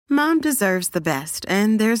Mom deserves the best,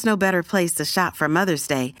 and there's no better place to shop for Mother's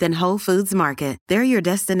Day than Whole Foods Market. They're your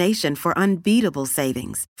destination for unbeatable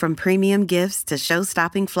savings, from premium gifts to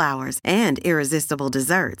show-stopping flowers and irresistible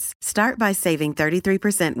desserts. Start by saving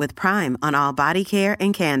 33% with Prime on all body care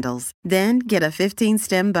and candles. Then get a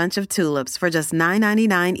 15-stem bunch of tulips for just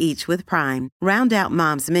 $9.99 each with Prime. Round out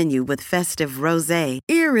Mom's menu with festive rosé,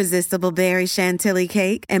 irresistible berry chantilly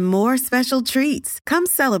cake, and more special treats. Come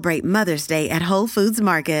celebrate Mother's Day at Whole Foods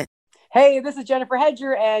Market. Hey, this is Jennifer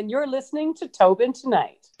Hedger, and you're listening to Tobin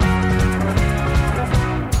Tonight.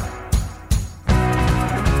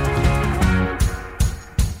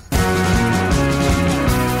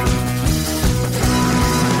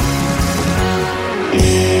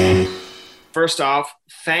 First off,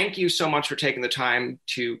 thank you so much for taking the time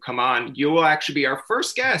to come on. You will actually be our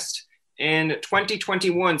first guest in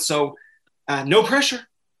 2021, so no pressure.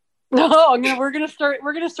 No, we're gonna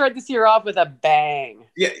start this year off with a bang.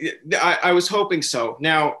 Yeah, I was hoping so.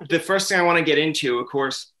 Now, the first thing I want to get into, of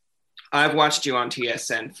course, I've watched you on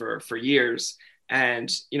TSN for years, and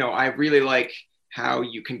I really like how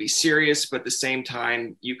you can be serious, but at the same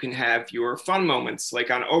time, you can have your fun moments, like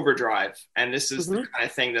on Overdrive. And this is the kind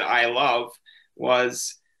of thing that I love.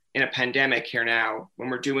 Was in a pandemic here now, when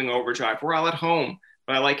we're doing Overdrive, we're all at home,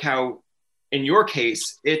 but I like how, in your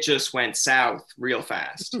case, it just went south real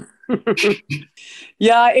fast.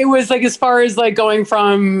 Yeah, it was like, as far as like going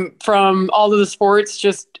from all of the sports,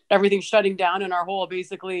 just everything shutting down, and our whole,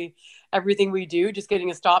 basically everything we do, just getting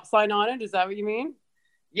a stop sign on it. Is that what you mean?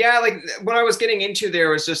 Yeah, like what I was getting into there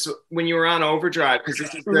was just when you were on Overdrive, because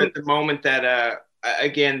this is the moment that,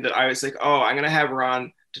 again, that I was like, oh, I'm going to have her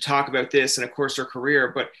on to talk about this and, of course, her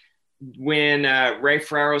career. But when Ray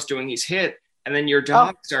Ferraro's doing his hit, and then your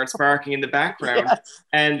dog starts barking in the background,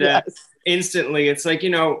 and instantly it's like,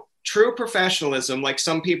 true professionalism. Like,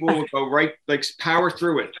 some people will go right, like, power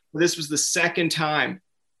through it. This was the second time.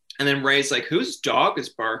 And then Ray's like, whose dog is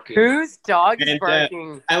barking? Whose dog is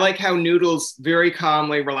barking? I like how Noodles very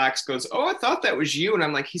calmly relaxed goes, oh, I thought that was you. And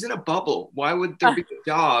I'm like, he's in a bubble. Why would there be a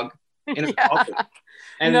dog in a bubble?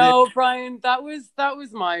 And no, Brian, that was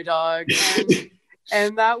my dog.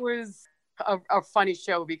 And that was a funny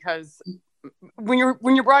show, because when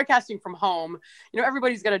you're broadcasting from home,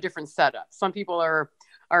 everybody's got a different setup. Some people are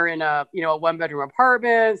in a one-bedroom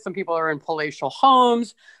apartment. Some people are in palatial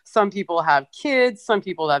homes. Some people have kids. Some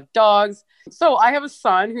people have dogs. So I have a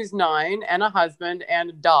son who's 9 and a husband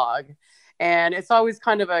and a dog. And it's always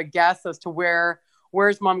kind of a guess as to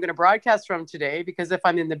where's Mom going to broadcast from today? Because if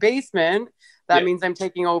I'm in the basement, that means I'm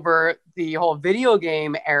taking over the whole video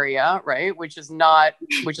game area, right? Which is not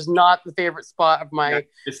the favorite spot of my,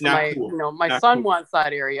 cool. My son wants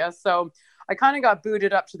that area. So I kind of got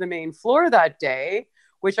booted up to the main floor that day,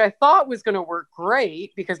 which I thought was going to work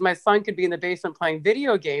great because my son could be in the basement playing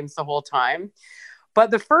video games the whole time. But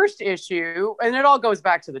the first issue, and it all goes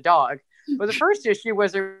back to the dog, but the first issue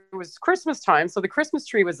was it was Christmas time. So the Christmas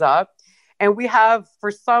tree was up. And we have, for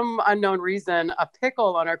some unknown reason, a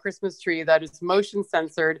pickle on our Christmas tree that is motion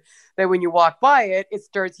censored, that when you walk by it, it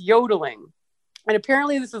starts yodeling. And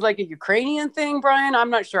apparently this is like a Ukrainian thing, Brian. I'm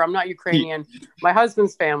not sure. I'm not Ukrainian. My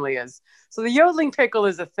husband's family is. So the yodeling pickle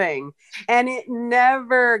is a thing. And it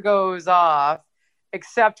never goes off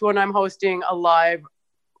except when I'm hosting a live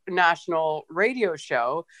national radio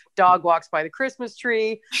show. Dog walks by the Christmas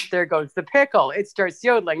tree. There goes the pickle. It starts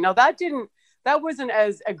yodeling. Now that wasn't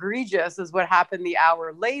as egregious as what happened the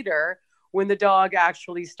hour later, when the dog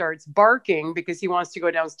actually starts barking because he wants to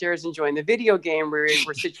go downstairs and join the video game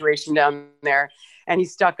situation down there. And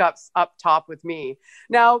he's stuck up top with me.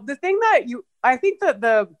 Now, the thing that I think that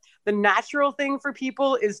the natural thing for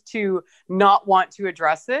people is to not want to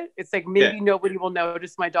address it. It's like, maybe nobody will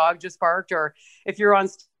notice my dog just barked, or if you're on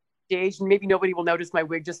stage, maybe nobody will notice my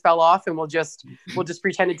wig just fell off, and we'll just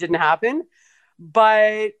pretend it didn't happen.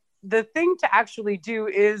 But the thing to actually do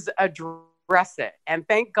is address it. And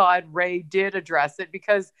thank God Ray did address it,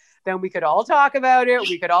 because then we could all talk about it.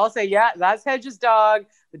 We could all say, yeah, that's Hedge's dog.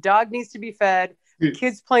 The dog needs to be fed. The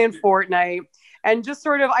kid's playing Fortnite. And just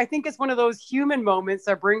sort of, I think it's one of those human moments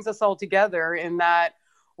that brings us all together, in that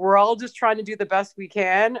we're all just trying to do the best we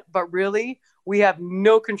can, but really we have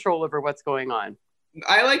no control over what's going on.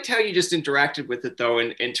 I liked how you just interacted with it, though,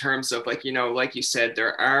 in terms of, like, like you said,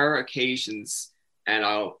 there are occasions. And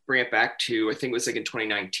I'll bring it back to, I think it was like in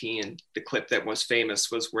 2019, the clip that was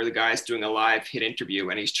famous was where the guy's doing a live hit interview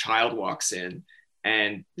and his child walks in,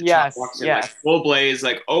 and child walks in like full blaze,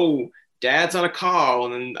 like, oh, dad's on a call.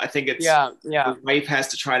 And then I think it's the wife has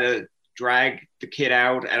to try to drag the kid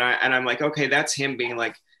out. And I'm like, okay, that's him being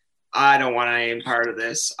like, I don't want any part of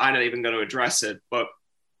this. I'm not even going to address it. But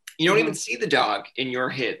you don't even see the dog in your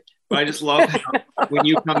hit. But I just love how when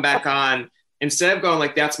you come back on, instead of going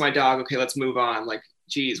like, that's my dog, okay, let's move on. Like,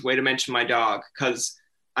 geez, way to mention my dog. Because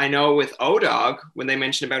I know with O-Dog, when they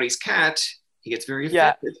mention about his cat, he gets very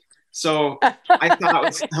offended. So I thought it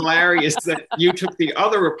was hilarious that you took the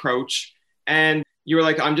other approach and you were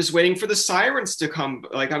like, I'm just waiting for the sirens to come.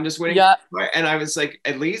 Like, I'm just waiting. And I was like,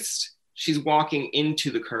 at least she's walking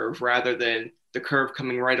into the curve rather than the curve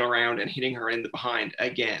coming right around and hitting her in the behind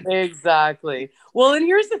again. Exactly. Well, and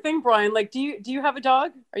here's the thing, Brian, like, do you have a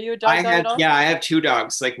dog? Are you a dog guy at all? Yeah, I have 2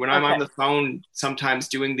 dogs. Like when I'm on the phone, sometimes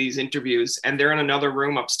doing these interviews and they're in another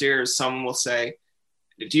room upstairs, someone will say,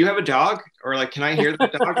 do you have a dog? Or like, can I hear the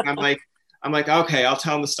dog? And I'm like, okay, I'll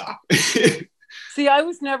tell them to stop. See, I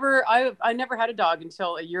never had a dog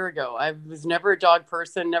until a year ago. I was never a dog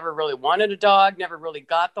person, never really wanted a dog, never really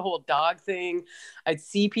got the whole dog thing. I'd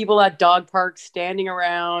see people at dog parks standing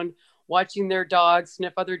around, watching their dogs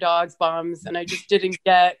sniff other dogs' bums. And I just didn't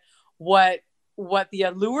get what the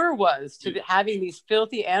allure was to having these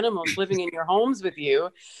filthy animals living in your homes with you.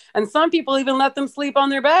 And some people even let them sleep on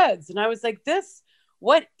their beds. And I was like,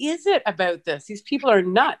 what is it about this? These people are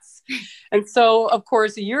nuts. And so, of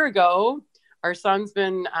course, a year ago, our son's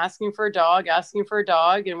been asking for a dog.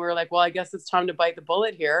 And we're like, well, I guess it's time to bite the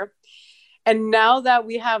bullet here. And now that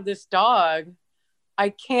we have this dog, I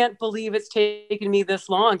can't believe it's taken me this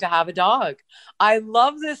long to have a dog. I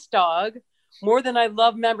love this dog more than I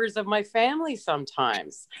love members of my family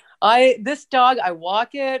sometimes. This dog, I walk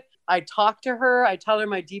it. I talk to her. I tell her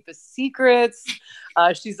my deepest secrets.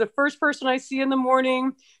 She's the first person I see in the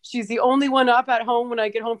morning. She's the only one up at home when I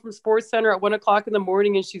get home from Sports Center at 1:00 in the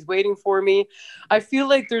morning, and she's waiting for me. I feel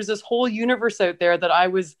like there's this whole universe out there that I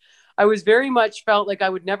was very much felt like I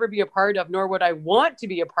would never be a part of, nor would I want to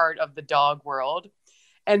be a part of the dog world.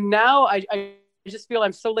 And now I just feel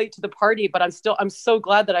I'm so late to the party, but I'm so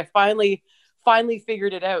glad that I finally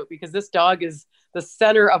figured it out, because this dog is the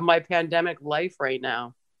center of my pandemic life right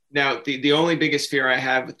now. Now, the only biggest fear I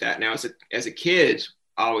have with that now as a kid,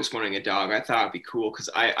 always wanting a dog, I thought it'd be cool because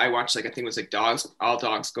I watched, like, I think it was like All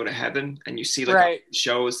Dogs Go to Heaven, and you see like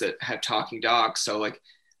shows that have talking dogs. So like,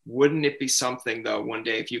 wouldn't it be something though one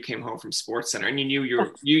day if you came home from Sports Center and you knew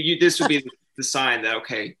you this would be the sign that,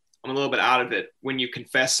 okay, I'm a little bit out of it, when you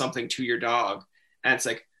confess something to your dog and it's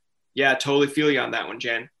like, yeah, totally feel you on that one,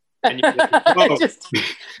 Jen. And you're like,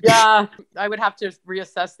 yeah, I would have to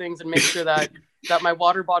reassess things and make sure that my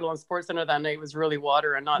water bottle on Sports Center that night was really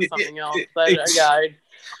water and not something else. But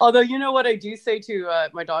although, you know what I do say to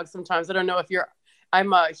my dog sometimes, I don't know if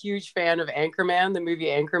I'm a huge fan of Anchorman, the movie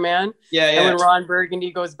Anchorman. Yeah. And when Ron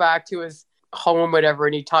Burgundy goes back to his home, whatever,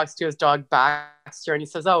 and he talks to his dog Baxter, and he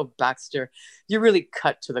says, "Oh, Baxter, you really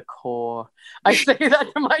cut to the core." I say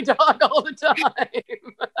that to my dog all the time.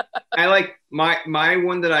 I like my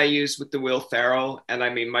one that I use with the Will Ferrell, and I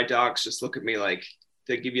mean, my dogs just look at me like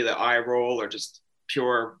they give you the eye roll or just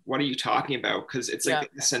pure, what are you talking about? Because it's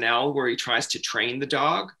like the SNL where he tries to train the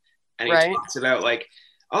dog, and he talks about like,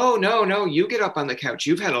 oh no, you get up on the couch,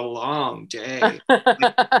 you've had a long day.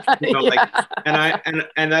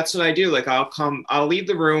 And that's what I do. Like, I'll leave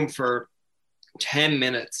the room for 10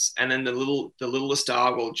 minutes, and then the littlest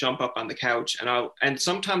dog will jump up on the couch, and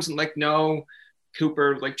sometimes I'm like, no,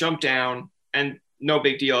 Cooper, like, jump down, and no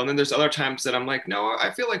big deal. And then there's other times that I'm like, no,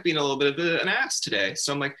 I feel like being a little bit of an ass today.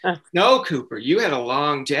 So I'm like, no, Cooper, you had a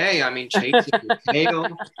long day. I mean, chasing your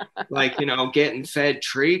tail, like, getting fed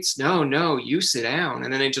treats. No, you sit down.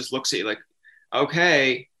 And then it just looks at you like,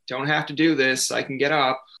 okay, don't have to do this. I can get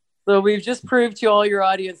up. So we've just proved to all your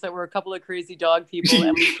audience that we're a couple of crazy dog people,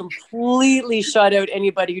 and we've completely shut out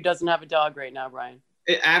anybody who doesn't have a dog right now, Brian.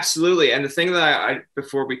 Absolutely. And the thing that I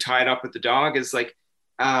before we tie it up with the dog is like,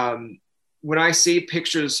 when I see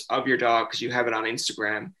pictures of your dog, because you have it on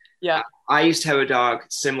Instagram, I used to have a dog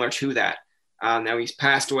similar to that. Now he's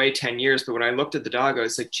passed away 10 years, but when I looked at the dog, I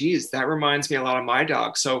was like, geez, that reminds me a lot of my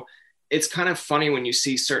dog. So it's kind of funny when you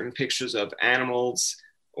see certain pictures of animals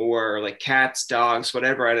or like cats, dogs,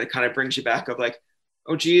 whatever, it kind of brings you back of like,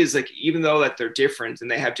 oh geez, like, even though that they're different and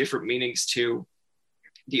they have different meanings to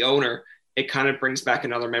the owner, it kind of brings back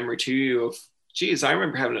another memory to you of, geez, I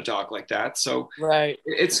remember having a dog like that. So my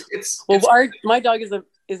dog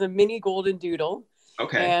is a mini golden doodle.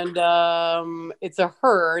 Okay. And it's a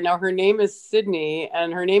her. Now her name is Sydney,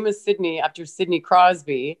 and her name is Sydney after Sidney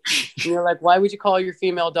Crosby. And you're like, why would you call your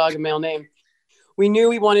female dog a male name? We knew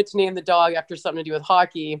we wanted to name the dog after something to do with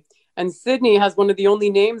hockey. And Sydney has one of the only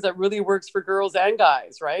names that really works for girls and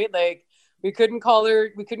guys, right? Like, we couldn't call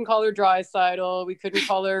her Drysidle. We couldn't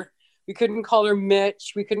call her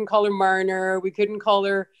Mitch. We couldn't call her Marner. We couldn't call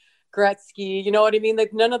her Gretzky, you know what I mean?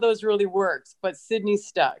 Like none of those really worked, but Sydney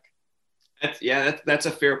stuck. That's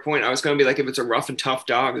a fair point. I was going to be like, if it's a rough and tough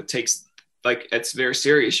dog that takes, like, it's very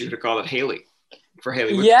serious, you could have called it Haley for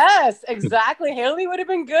Haley. Yes, exactly. Haley would have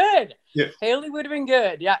been good. Yeah. Haley would have been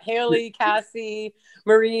good. Yeah, Haley, Cassie,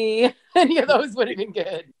 Marie, any of those would have been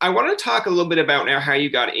good. I want to talk a little bit about now how you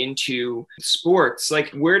got into sports. Like,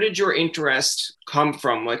 where did your interest come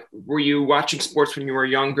from? Like, were you watching sports when you were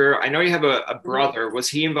younger? I know you have a brother. Was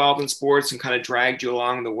he involved in sports and kind of dragged you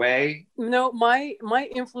along the way? No, my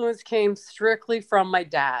influence came strictly from my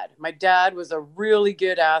dad. My dad was a really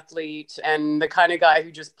good athlete and the kind of guy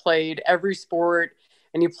who just played every sport.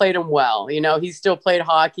 And he played them well. You know, he still played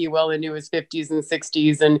hockey well into his 50s and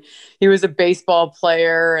 60s. And he was a baseball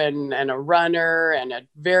player and a runner and a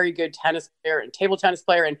very good tennis player and table tennis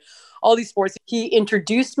player and all these sports. He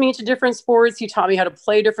introduced me to different sports. He taught me how to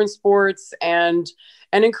play different sports and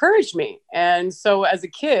encouraged me. And so as a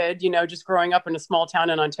kid, you know, just growing up in a small town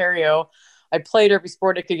in Ontario, I played every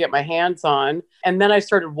sport I could get my hands on. And then I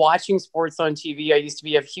started watching sports on TV. I used to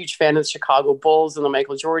be a huge fan of the Chicago Bulls in the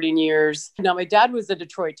Michael Jordan years. Now, my dad was a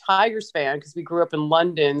Detroit Tigers fan because we grew up in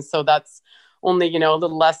London. So that's only, you know, a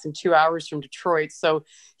little less than 2 hours from Detroit. So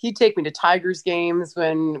he'd take me to Tigers games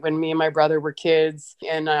when me and my brother were kids.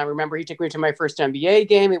 And I remember he took me to my first NBA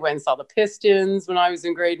game. We went and saw the Pistons when I was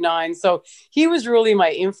in grade 9. So he was really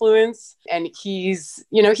my influence. And he's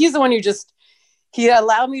the one who he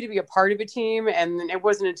allowed me to be a part of a team. And it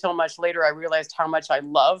wasn't until much later I realized how much I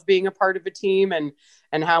love being a part of a team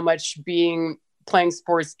and how much playing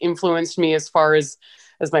sports influenced me as far as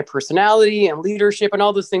my personality and leadership and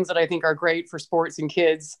all those things that I think are great for sports and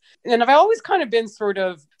kids. And I've always kind of been sort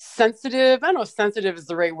of sensitive. I don't know if sensitive is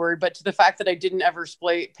the right word, but to the fact that I didn't ever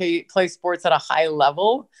play sports at a high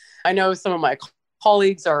level. I know some of my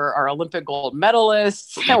colleagues are Olympic gold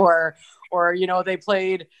medalists or, you know, they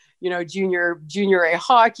played, you know, junior A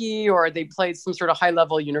hockey, or they played some sort of high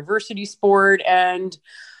level university sport. And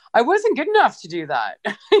I wasn't good enough to do that.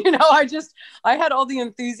 You know, I had all the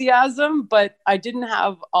enthusiasm, but I didn't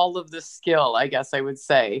have all of the skill, I guess I would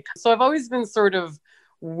say. So I've always been sort of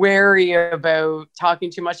wary about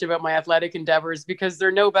talking too much about my athletic endeavors because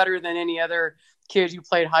they're no better than any other kid who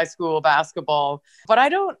played high school basketball. But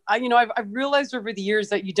I've realized over the years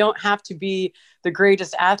that you don't have to be the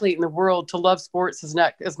greatest athlete in the world to love sports as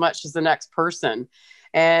much as the next person.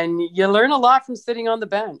 And you learn a lot from sitting on the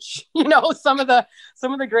bench. You know, some of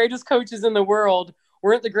the greatest coaches in the world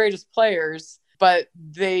weren't the greatest players, but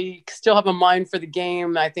they still have a mind for the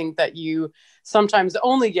game. I think that you sometimes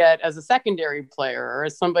only get as a secondary player or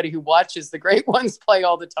as somebody who watches the great ones play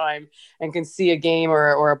all the time and can see a game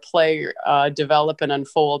or a play develop and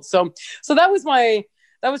unfold. So that was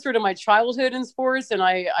sort of my childhood in sports. And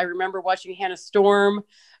I remember watching Hannah Storm.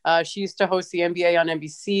 She used to host the NBA on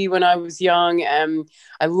NBC when I was young, and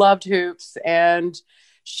I loved hoops. And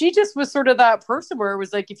she just was sort of that person where it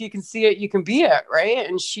was like, if you can see it, you can be it, right?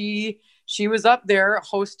 And she was up there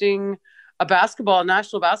hosting a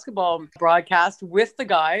national basketball broadcast with the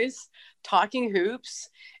guys talking hoops.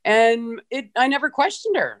 And I never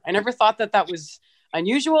questioned her. I never thought that was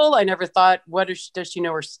unusual. I never thought, does she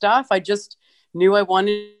know her stuff? I just knew I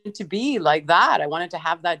wanted to be like that. I wanted to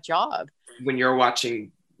have that job. When you're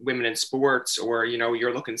watching women in sports, or, you know,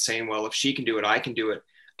 you're looking saying, well, if she can do it, I can do it.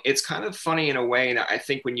 It's kind of funny in a way. And I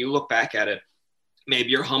think when you look back at it, maybe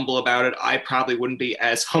you're humble about it. I probably wouldn't be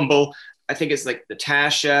as humble. I think it's like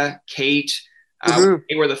Natasha, Kate,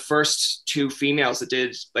 they were the first two females that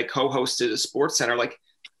did like co-hosted a sports center. Like,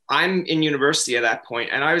 I'm in university at that point,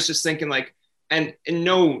 and I was just thinking like, and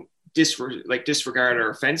no disregard or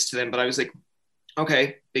offense to them, but I was like,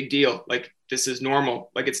 okay, big deal. Like, this is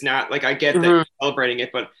normal. Like, it's not like, I get that you're celebrating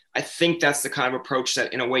it, but I think that's the kind of approach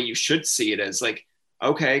that in a way you should see it as, like,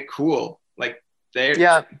 okay, cool. Like,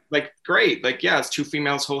 they're like, great. Like, yeah, it's two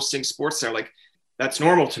females hosting sports there. Like, that's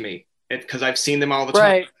normal to me because I've seen them all the time.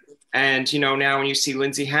 Right. And, you know, now when you see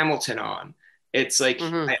Lindsay Hamilton on, it's like,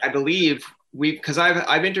 I believe because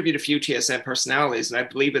I've interviewed a few TSN personalities, and I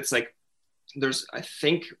believe it's like, I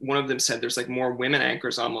think one of them said there's like more women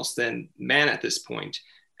anchors almost than men at this point.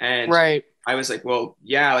 And right. I was like, well,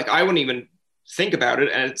 yeah, like I wouldn't even think about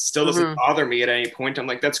it. And it still doesn't bother me at any point. I'm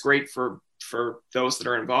like, that's great for those that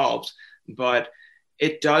are involved. But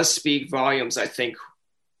it does speak volumes, I think,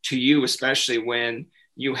 to you, especially when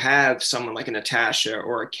you have someone like a Natasha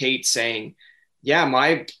or a Kate saying, yeah,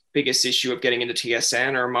 my biggest issue of getting into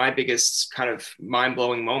TSN, or my biggest kind of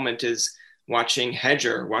mind-blowing moment, is watching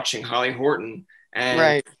Hedger, watching Holly Horton.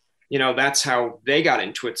 And, you know, that's how they got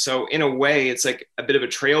into it. So in a way, it's like a bit of a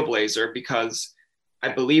trailblazer, because I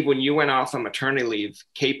believe when you went off on maternity leave,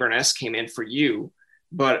 Kate Burness came in for you.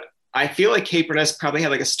 But I feel like Kate Burness probably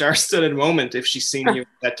had like a star-studded moment if she's seen you at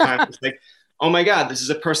that time. It's like, oh my God, this is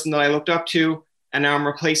a person that I looked up to, and now I'm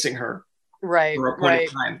replacing her. Right. For a point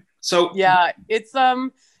of time. So yeah, it's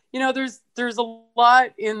there's a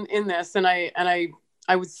lot in this, and I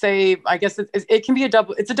would say, I guess it can be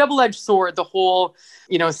it's a double-edged sword, the whole,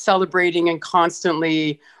 celebrating and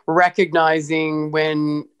constantly recognizing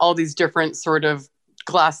when all these different sort of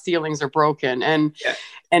glass ceilings are broken. And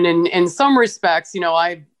in some respects,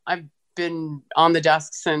 I've been on the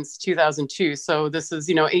desk since 2002. So this is,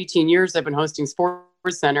 18 years I've been hosting Sports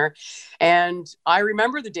Center. And I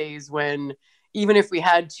remember the days when, even if we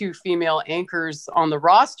had two female anchors on the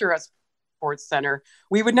roster at Sports Center,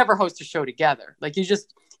 we would never host a show together. Like it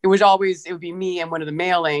would be me and one of the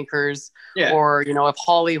male anchors, or, if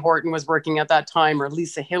Holly Horton was working at that time, or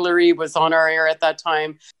Lisa Hillary was on our air at that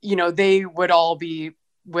time, they would all be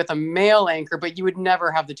with a male anchor, but you would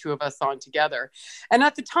never have the two of us on together. And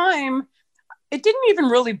at the time, it didn't even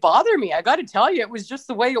really bother me. I got to tell you, it was just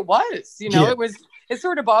the way it was. It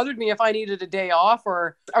sort of bothered me if I needed a day off,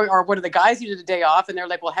 or one of the guys needed a day off, and they're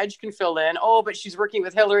like, well, Hedge can fill in. Oh, but she's working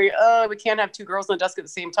with Hillary. Oh, we can't have two girls on the desk at the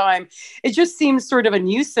same time. It just seems sort of a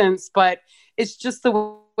nuisance, but it's just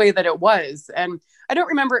the way that it was. And I don't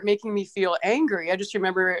remember it making me feel angry. I just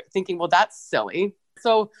remember thinking, well, that's silly.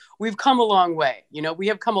 So we've come a long way. We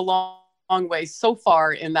have come a long way so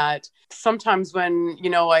far, in that sometimes when,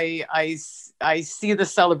 I see the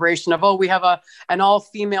celebration of, we have an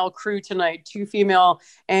all-female crew tonight, two female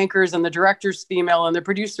anchors, and the director's female, and the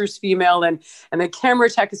producer's female, and the camera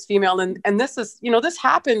tech is female. And this is, this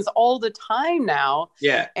happens all the time now.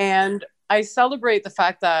 Yeah. And I celebrate the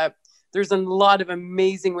fact that there's a lot of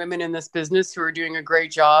amazing women in this business who are doing a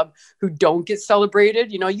great job, who don't get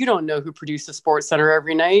celebrated. You don't know who produces Sports Center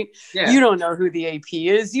every night. Yeah. You don't know who the AP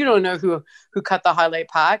is. You don't know who cut the highlight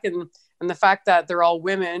pack. And the fact that they're all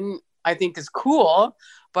women, I think, is cool.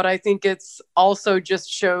 But I think it's also just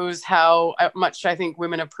shows how much I think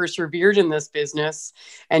women have persevered in this business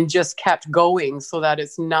and just kept going, so that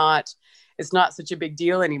it's not such a big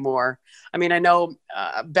deal anymore. I mean, I know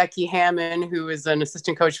Becky Hammond, who is an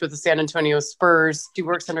assistant coach with the San Antonio Spurs, she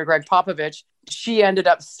works under Greg Popovich. She ended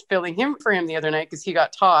up filling for him the other night because he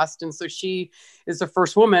got tossed. And so she is the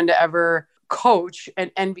first woman to ever coach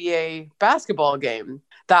an NBA basketball game.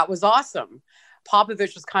 That was awesome.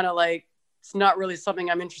 Popovich was kind of like, it's not really something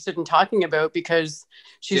I'm interested in talking about, because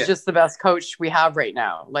she's just the best coach we have right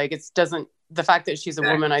now. Like, the fact that she's a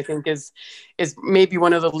woman, I think is maybe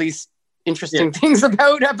one of the least interesting things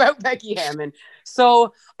about Becky Hammond.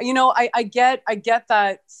 So, I get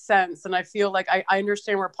that sense, and I feel like I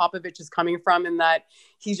understand where Popovich is coming from, in that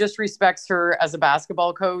he just respects her as a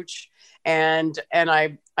basketball coach. And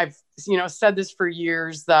I've said this for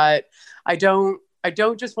years, that I don't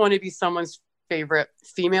just want to be someone's favorite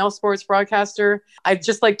female sports broadcaster. I'd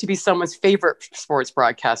just like to be someone's favorite sports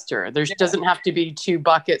broadcaster. There doesn't have to be two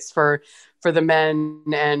buckets for the men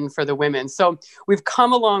and for the women. So we've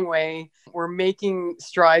come a long way. We're making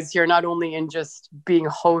strides here, not only in just being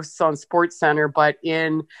hosts on Sports Center, but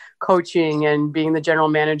in coaching and being the general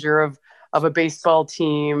manager of a baseball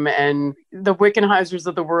team. And the Wickenheisers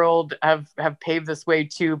of the world have paved this way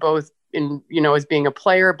too, both in, as being a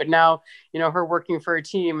player, but now, her working for a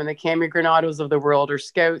team, and the Cami Granados of the world, or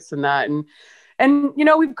scouts and that. And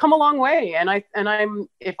we've come a long way. And I'm,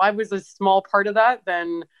 if I was a small part of that,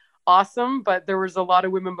 then awesome. But there was a lot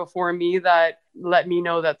of women before me that let me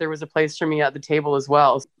know that there was a place for me at the table as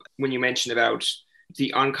well. When you mentioned about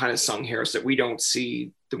the unkind of sung heroes that we don't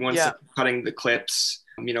see, the ones that are cutting the clips,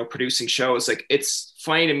 producing shows, like, it's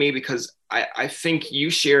funny to me because I think you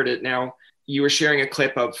shared it now. You were sharing a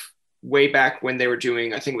clip of way back when they were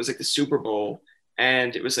doing, I think it was like the Super Bowl,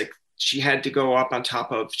 and it was like she had to go up on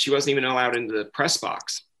top of, she wasn't even allowed into the press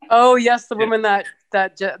box. Oh yes, the woman that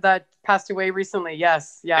passed away recently.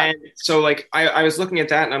 Yes, yeah. And so like I was looking at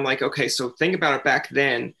that, and I'm like, okay, so think about it back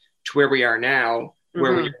then to where we are now,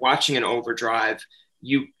 where when you're watching an overdrive,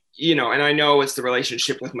 you know, and I know it's the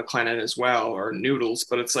relationship with McLennan as well, or Noodles,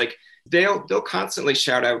 but it's like they'll constantly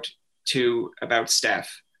shout out about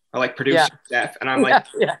Steph, or like producer Steph, and I'm like,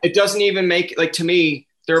 it doesn't even make, like, to me,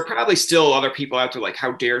 there are probably still other people out there like,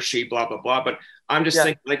 how dare she, blah blah blah, but I'm just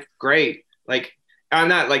thinking, like, great, like, I'm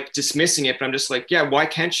not like dismissing it, but I'm just like, why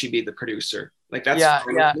can't she be the producer? Like, that's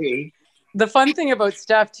fine with me. The fun thing about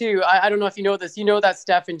Steph too, I don't know if you know this, that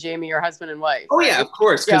Steph and Jamie are husband and wife. Oh, right? Yeah, of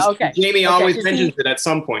course. Because Jamie always mentions it at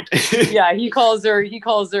some point. He calls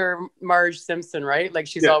her Marge Simpson, right? Like,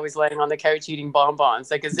 she's always laying on the couch eating bonbons,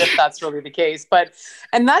 like, as if that's really the case.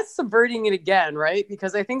 And that's subverting it again, right?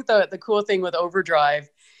 Because I think the cool thing with Overdrive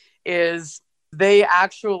is they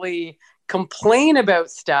actually complain about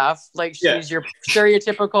stuff like she's your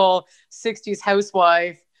stereotypical 60s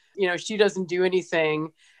housewife. You know, she doesn't do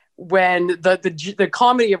anything, when the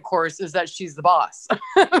comedy, of course, is that she's the boss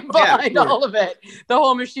behind all of it. The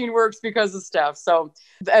whole machine works because of Steph. So,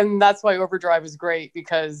 and that's why Overdrive is great,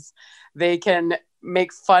 because they can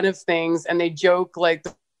make fun of things and they joke like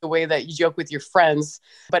the way that you joke with your friends,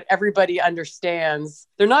 but everybody understands.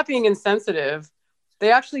 They're not being insensitive.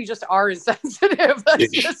 They actually just are insensitive. That's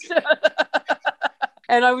just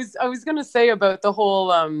and I was going to say about the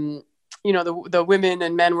whole, you know, the women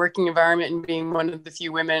and men working environment, and being one of the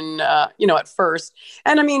few women, you know, at first.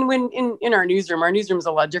 And I mean, when in our newsroom is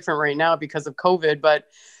a lot different right now because of COVID, but,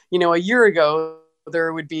 you know, a year ago,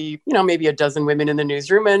 there would be, you know, maybe a dozen women in the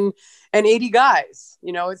newsroom and 80 guys.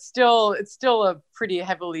 You know, it's still a pretty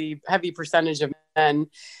heavy percentage of men.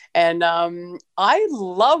 And I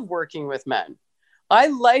love working with men. I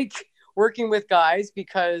like working with guys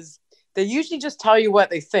because they usually just tell you what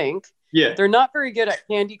they think. Yeah. They're not very good at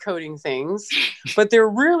candy coating things, but they're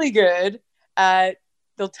really good at,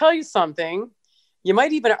 they'll tell you something. You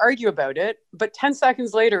might even argue about it, but 10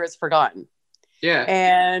 seconds later, it's forgotten. Yeah.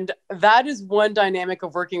 And that is one dynamic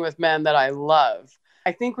of working with men that I love.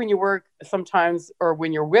 I think when you work sometimes, or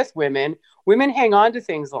when you're with women hang on to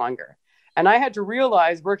things longer. And I had to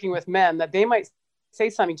realize, working with men, that they might say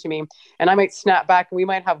something to me and I might snap back and we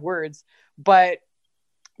might have words, but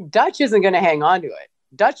Dutch isn't going to hang on to it.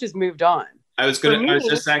 Dutch has moved on. I was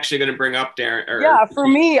just actually going to bring up Darren. For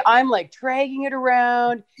me, I'm like dragging it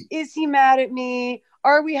around. Is he mad at me?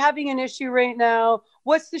 Are we having an issue right now?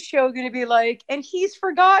 What's the show going to be like? And he's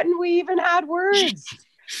forgotten we even had words.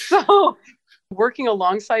 So working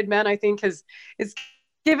alongside men, I think it's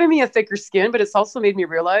given me a thicker skin, but it's also made me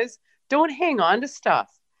realize, don't hang on to stuff.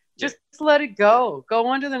 Just let it go. Go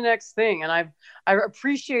on to the next thing. And I've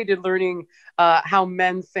appreciated learning how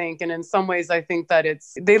men think. And in some ways, I think that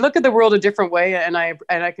they look at the world a different way. And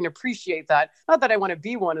I can appreciate that. Not that I want to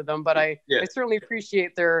be one of them, but I certainly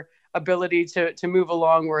appreciate their ability to move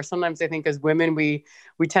along, where sometimes I think as women, we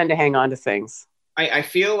tend to hang on to things. I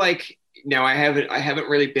feel like, now I haven't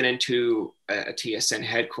really been into a TSN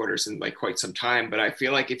headquarters in like quite some time, but I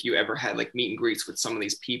feel like if you ever had like meet and greets with some of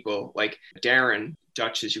these people, like Darren,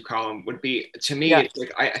 Dutch as you call him, would be, to me, it's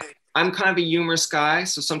like I'm kind of a humorous guy.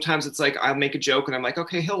 So sometimes it's like, I'll make a joke and I'm like,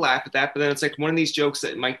 okay, he'll laugh at that. But then it's like one of these jokes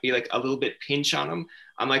that might be like a little bit pinch on him.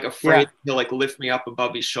 I'm like afraid he'll like lift me up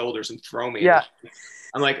above his shoulders and throw me. Yeah.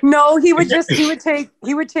 I'm like, no, he would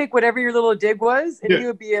take whatever your little dig was, and he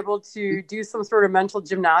would be able to do some sort of mental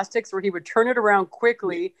gymnastics where he would turn it around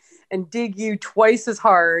quickly and dig you twice as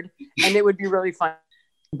hard. And it would be really fun.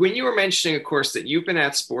 When you were mentioning, of course, that you've been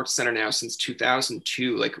at Sports Center now since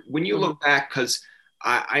 2002, like when you look back, because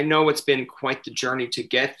I know it's been quite the journey to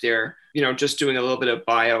get there, you know, just doing a little bit of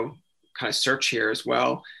bio kind of search here as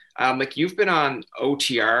well. Like you've been on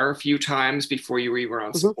OTR a few times before you were even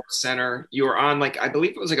on Sports Center. You were on like, I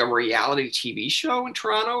believe it was like a reality TV show in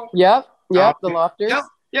Toronto. Yep. The Lofters.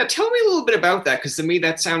 Yeah. Tell me a little bit about that. Cause to me,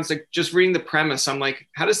 that sounds like, just reading the premise, I'm like,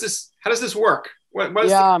 how does this work? What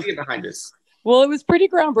is the idea behind this? Well, it was pretty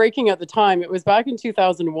groundbreaking at the time. It was back in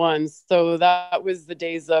 2001. So that was the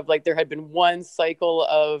days of like, there had been one cycle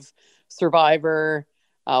of Survivor,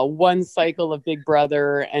 one cycle of Big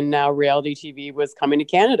Brother, and now reality TV was coming to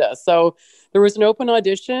Canada. So there was an open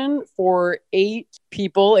audition for 8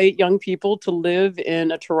 young people to live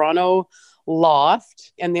in a Toronto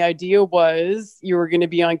loft. And the idea was you were going to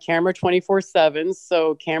be on camera 24/7.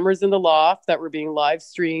 So cameras in the loft that were being live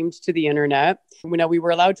streamed to the internet. We were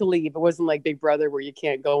allowed to leave. It wasn't like Big Brother where you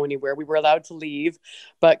can't go anywhere. We were allowed to leave,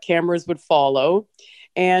 but cameras would follow.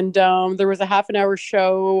 And there was a half an hour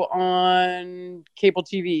show on cable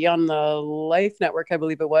TV on the Life Network, I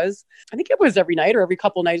believe it was. I think it was every night or every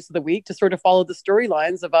couple nights of the week to sort of follow the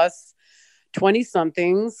storylines of us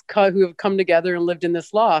 20-somethings who have come together and lived in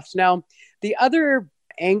this loft. Now, the other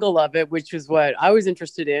angle of it, which is what I was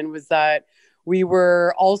interested in, was that we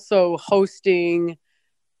were also hosting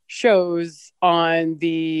shows on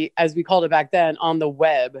the, as we called it back then, on the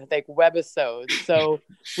web, like webisodes. So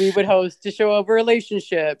we would host a show of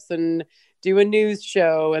relationships and do a news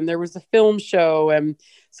show, and there was a film show. And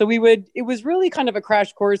so it was really kind of a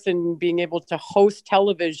crash course in being able to host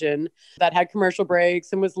television that had commercial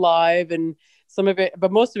breaks and was live, and some of it,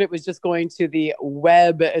 but most of it was just going to the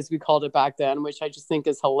web, as we called it back then, which I just think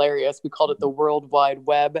is hilarious. We called it the World Wide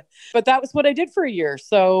Web, but that was what I did for a year.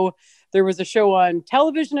 So there was a show on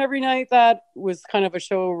television every night that was kind of a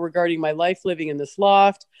show regarding my life living in this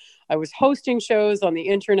loft. I was hosting shows on the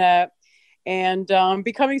internet. and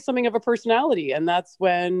becoming something of a personality. And that's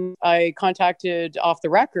when I contacted Off the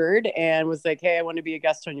Record and was like, hey, I want to be a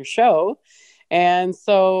guest on your show. And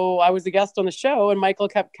so I was a guest on the show, and Michael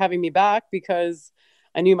kept having me back because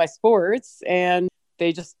I knew my sports, and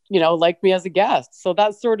they just, liked me as a guest. So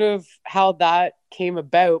that's sort of how that came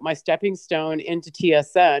about, my stepping stone into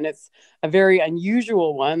TSN. It's a very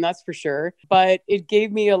unusual one, that's for sure. But it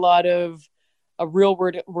gave me a lot of a real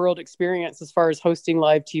world experience as far as hosting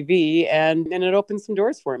live TV, and it opened some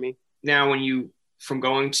doors for me. Now, from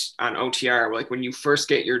going on OTR, like when you first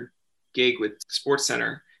get your gig with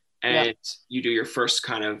SportsCenter and you do your first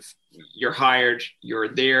you're hired, you're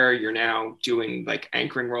there, you're now doing like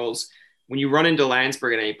anchoring roles. When you run into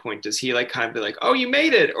Landsberg at any point, does he like kind of be like, oh, you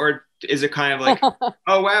made it? Or is it kind of like,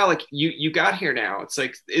 oh, wow, like you got here now? It's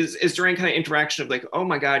like, is there any kind of interaction of like, oh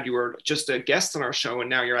my God, you were just a guest on our show and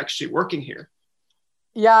now you're actually working here?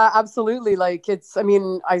 Yeah, absolutely. Like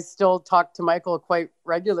I still talk to Michael quite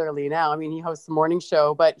regularly now. I mean, he hosts the morning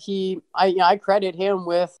show, but I credit him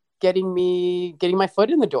with getting my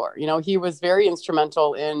foot in the door. He was very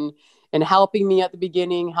instrumental in helping me at the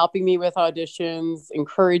beginning, helping me with auditions,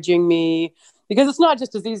 encouraging me, because it's not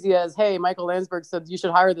just as easy as, hey, Michael Landsberg said you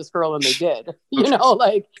should hire this girl, and they did.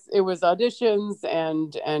 Like it was auditions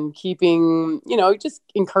and keeping, just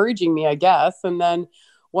encouraging me, I guess. And then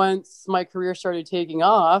once my career started taking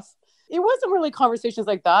off, it wasn't really conversations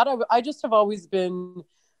like that. I just have always been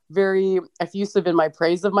very effusive in my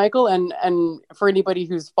praise of Michael. And for anybody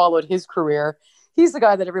who's followed his career, he's the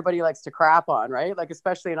guy that everybody likes to crap on, right? Like,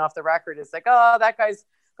 especially in Off the Record, it's like, oh, that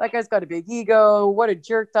guy's got a big ego. What a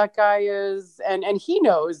jerk that guy is. And he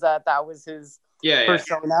knows that was his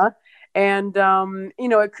persona. And,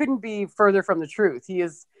 it couldn't be further from the truth. He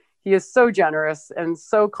is so generous and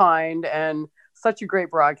so kind and such a great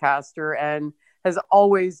broadcaster, and has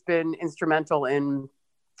always been instrumental in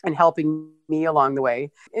helping me along the way.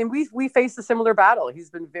 And we faced a similar battle. He's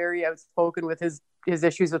been very outspoken with his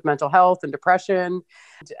issues with mental health and depression.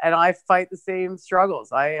 And I fight the same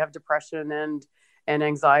struggles. I have depression and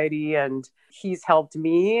anxiety, and he's helped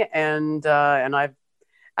me. And I've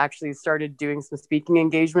actually started doing some speaking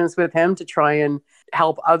engagements with him to try and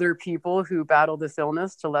help other people who battle this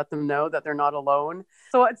illness, to let them know that they're not alone.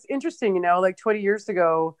 So it's interesting, like 20 years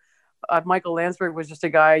ago, Michael Landsberg was just a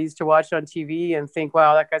guy I used to watch on TV and think,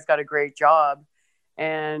 wow, that guy's got a great job.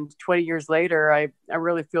 And 20 years later, I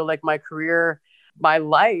really feel like my career, my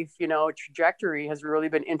life, trajectory has really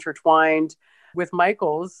been intertwined with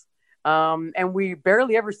Michael's. And we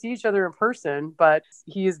barely ever see each other in person, but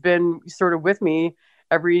he has been sort of with me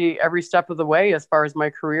every step of the way as far as my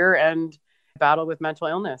career and battle with mental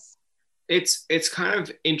illness. It's kind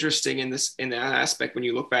of interesting in that aspect when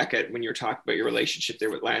you look back at when you're talking about your relationship there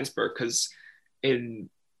with Landsberg, because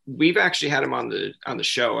we've actually had him on the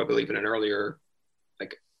show, I believe, in an earlier,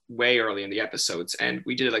 like way early in the episodes, and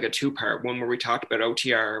we did like a 2-part, one where we talked about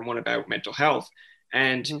OTR and one about mental health.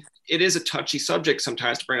 And it is a touchy subject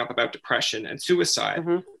sometimes to bring up about depression and suicide.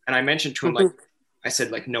 And I mentioned to him, like, I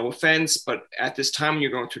said, like, no offense, but at this time when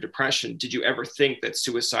you're going through depression, did you ever think that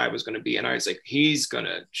suicide was going to be? And I was like, he's going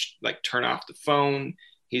to like turn off the phone.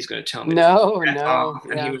 He's going to tell me no.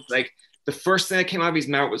 And he was like, the first thing that came out of his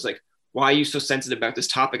mouth was like, why are you so sensitive about this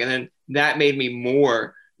topic? And then that made me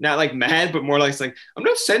more, not like mad, but more like I'm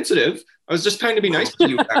not sensitive. I was just trying to be nice to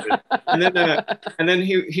you about it. And then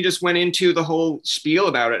he just went into the whole spiel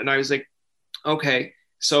about it. And I was like, okay,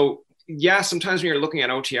 so yeah, sometimes when you're looking at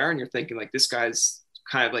OTR and you're thinking like, this guy's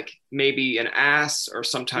kind of like maybe an ass or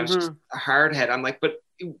sometimes just a hard head. I'm like, but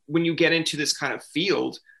when you get into this kind of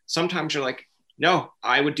field, sometimes you're like, no,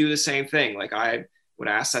 I would do the same thing. Like I would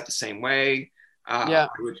ask that the same way. I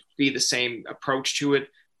would be the same approach to it.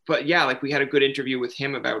 But yeah, like we had a good interview with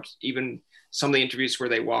him about even some of the interviews where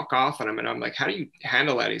they walk off on him. And I'm like, how do you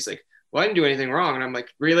handle that? He's like, well, I didn't do anything wrong. And I'm like,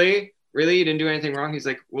 really? You didn't do anything wrong? He's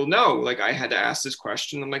like, well, no, like I had to ask this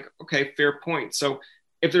question. I'm like, okay, fair point. So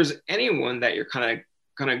if there's anyone that you're kind of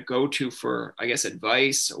going to go to for, I guess,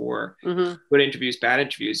 advice or good interviews, bad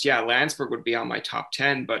interviews, yeah, Landsberg would be on my top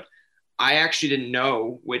 10, but I actually didn't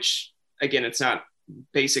know, which again, it's not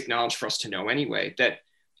basic knowledge for us to know anyway, that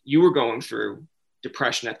you were going through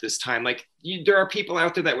depression at this time. Like there are people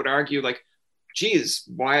out there that would argue like, geez,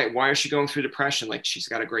 why is she going through depression? Like she's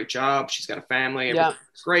got a great job. She's got a family.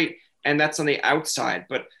 Everything's great. And that's on the outside,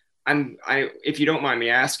 but if you don't mind me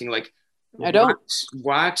asking, like, I don't.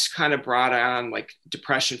 What kind of brought on like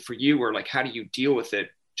depression for you, or like, how do you deal with it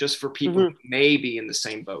just for people who may be in the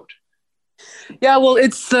same boat? Yeah, well,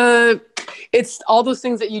 it's all those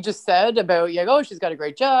things that you just said about, she's got a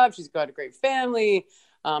great job. She's got a great family.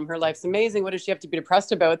 Her life's amazing. What does she have to be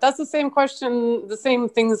depressed about? That's the same question. The same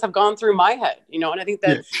things have gone through my head, and I think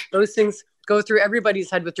that those things go through everybody's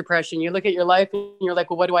head with depression. You look at your life and you're like,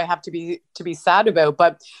 well, what do I have to be sad about?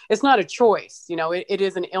 But it's not a choice. It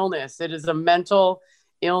is an illness. It is a mental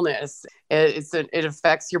illness. It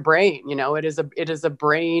affects your brain. It is a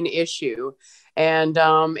brain issue. And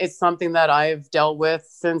it's something that I've dealt with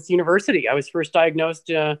since university. I was first diagnosed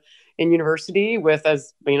in university with,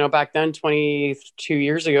 as back then, 22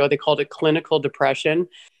 years ago, they called it clinical depression.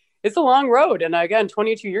 It's a long road. And again,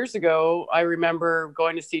 22 years ago, I remember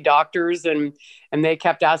going to see doctors and they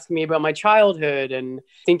kept asking me about my childhood and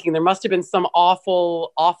thinking there must have been some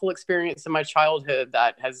awful, awful experience in my childhood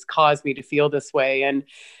that has caused me to feel this way.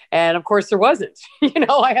 And of course there wasn't.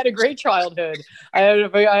 I had a great childhood. I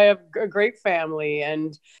have a great family,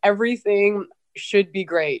 and everything should be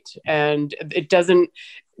great. And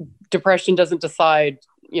depression doesn't decide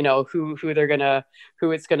who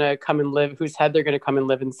it's gonna come and live, whose head they're gonna come and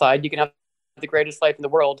live inside. You can have the greatest life in the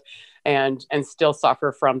world and still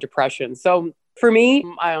suffer from depression. So for me,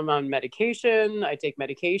 I'm on medication. I take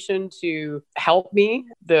medication to help me.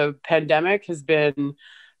 The pandemic has been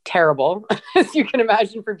terrible, as you can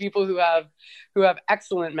imagine, for people who have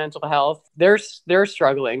excellent mental health. They're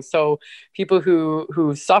struggling. So people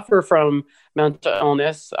who suffer from mental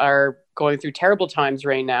illness are going through terrible times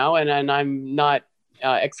right now, and I'm not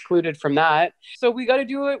excluded from that. So we got to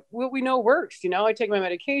do what we know works. I take my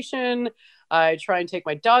medication. I try and take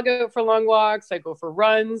my dog out for long walks. I go for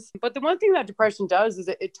runs. But the one thing that depression does is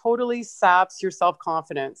it totally saps your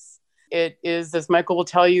self-confidence. It is, as Michael will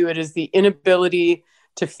tell you, it is the inability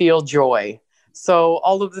to feel joy. So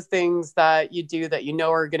all of the things that you do that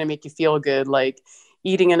are going to make you feel good, like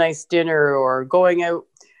eating a nice dinner or going out,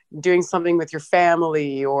 doing something with your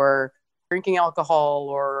family, or drinking alcohol,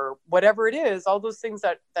 or whatever it is, all those things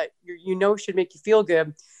that should make you feel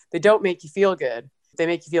good, they don't make you feel good. They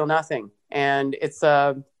make you feel nothing. And it's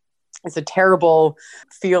a terrible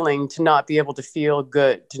feeling to not be able to feel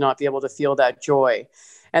good, to not be able to feel that joy.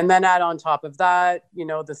 And then add on top of that,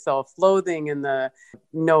 the self-loathing and the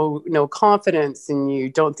no confidence, and you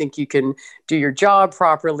don't think you can do your job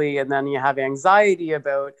properly. And then you have anxiety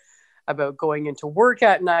about going into work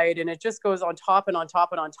at night, and it just goes on top and on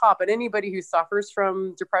top and on top. And anybody who suffers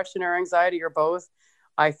from depression or anxiety or both,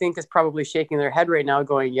 I think, is probably shaking their head right now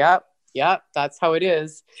going, yeah, that's how it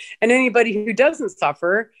is. And anybody who doesn't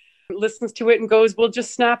suffer listens to it and goes, well,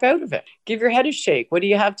 just snap out of it. Give your head a shake. What do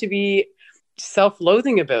you have to be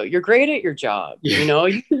self-loathing about? You're great at your job. Yeah.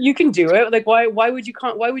 You can do it. Like, why would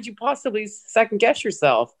you possibly second guess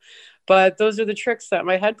yourself? But those are the tricks that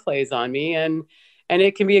my head plays on me. And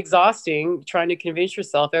it can be exhausting trying to convince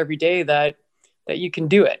yourself every day that you can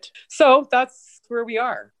do it. So that's where we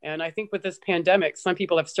are. And I think with this pandemic, some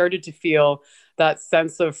people have started to feel that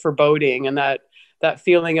sense of foreboding and that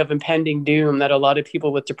feeling of impending doom that a lot of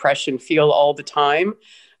people with depression feel all the time.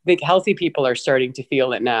 I think healthy people are starting to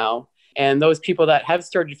feel it now. And those people that have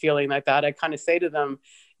started feeling like that, I kind of say to them,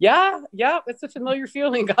 yeah, it's a familiar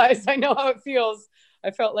feeling, guys. I know how it feels.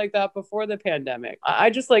 I felt like that before the pandemic. I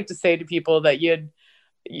just like to say to people that you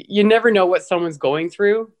never know what someone's going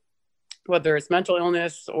through, whether it's mental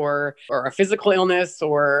illness or a physical illness,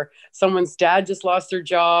 or someone's dad just lost their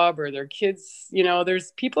job, or their kids,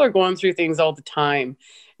 there's people are going through things all the time.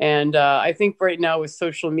 And I think right now with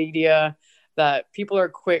social media, that people are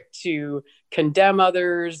quick to condemn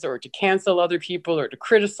others or to cancel other people or to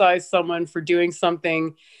criticize someone for doing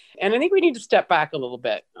something. And I think we need to step back a little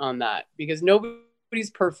bit on that, because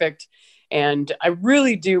nobody's perfect. And I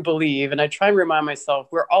really do believe, and I try and remind myself,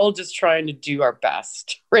 we're all just trying to do our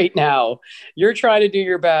best right now. You're trying to do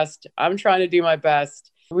your best. I'm trying to do my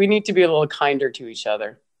best. We need to be a little kinder to each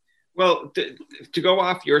other. Well, to go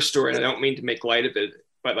off your story, and I don't mean to make light of it,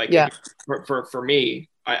 but for me,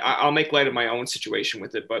 I'll make light of my own situation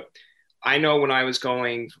with it. But I know when I was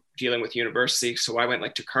dealing with university, so I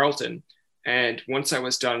went to Carleton. And once I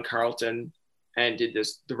was done Carleton and did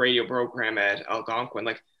the radio program at Algonquin,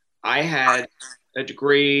 I had a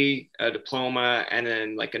degree, a diploma, and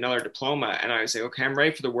then another diploma. And I was like, okay, I'm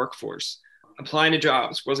ready for the workforce. Applying to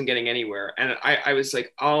jobs, wasn't getting anywhere. And I was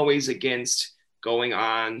always against going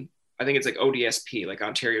on, I think it's ODSP,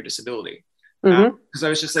 Ontario Disability. Because I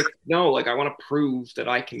was just no, I want to prove that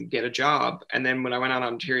I can get a job. And then when I went on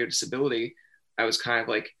Ontario Disability, I was kind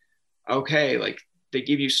of okay, they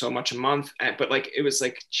give you so much a month. But it was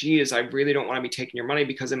geez, I really don't want to be taking your money,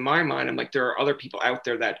 because in my mind, I'm there are other people out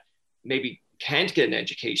there that maybe can't get an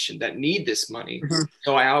education that need this money. Mm-hmm.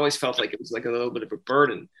 So I always felt it was a little bit of a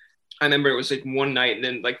burden. I remember it was one night, and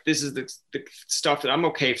then this is the stuff that I'm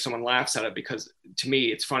okay if someone laughs at it, because to me,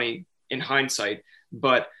 it's funny in hindsight.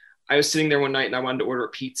 But I was sitting there one night and I wanted to order a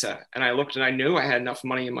pizza, and I looked and I knew I had enough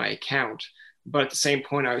money in my account. But at the same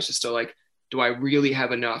point, I was just still like, do I really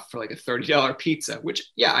have enough for like a $30 pizza?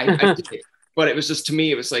 Which, yeah, I did. But it was just, to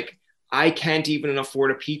me, it was like, I can't even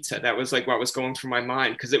afford a pizza. That was like what was going through my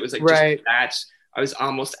mind, because it was like right. just that. I was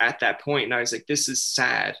almost at that point, and I was like, this is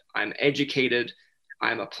sad. I'm educated,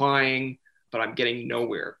 I'm applying, but I'm getting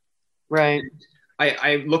nowhere. Right.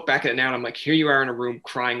 I look back at it now and I'm like, here you are in a room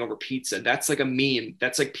crying over pizza. That's like a meme.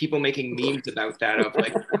 That's like people making memes about that, of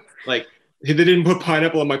like hey, they didn't put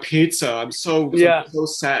pineapple on my pizza. I'm so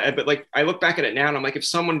sad. But like, I look back at it now and I'm like, if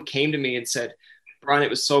someone came to me and said, Brian, it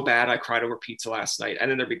was so bad, I cried over pizza last night,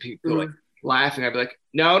 and then there'd be people like laughing, I'd be like,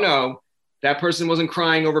 no, that person wasn't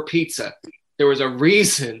crying over pizza. There was a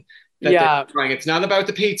reason that they're crying. It's not about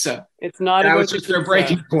the pizza. It's not that about was just their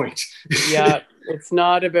breaking point. Yeah, it's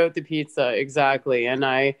not about the pizza. Exactly. And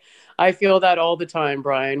I feel that all the time,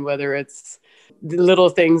 Brian, whether it's little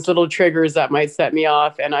things, little triggers that might set me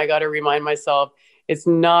off. And I got to remind myself, it's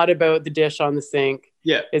not about the dish on the sink.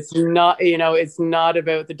 Yeah. It's not, it's not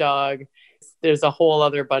about the dog. There's a whole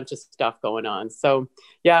other bunch of stuff going on. So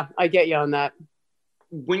yeah, I get you on that.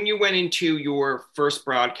 When you went into your first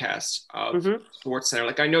broadcast of Sports Center,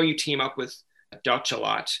 like I know you team up with Dutch a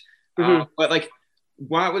lot, but like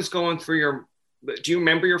what was going through do you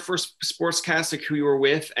remember your first sportscast, like who you were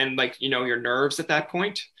with and like, your nerves at that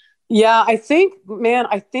point? Yeah, I think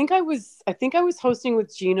I was hosting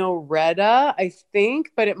with Gino Reda,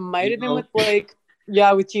 but it might've been with Blake.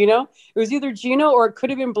 Yeah, with Gino. It was either Gino or it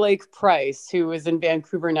could have been Blake Price, who is in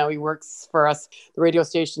Vancouver now. He works for us, the radio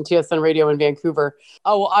station, TSN Radio in Vancouver.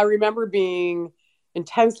 Oh, well, I remember being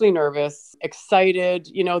intensely nervous, excited.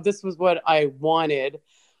 This was what I wanted.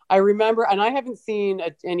 I remember, and I haven't seen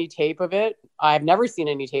any tape of it. I've never seen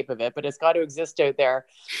any tape of it, but it's got to exist out there.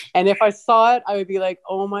 And if I saw it, I would be like,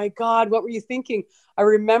 oh my God, what were you thinking? I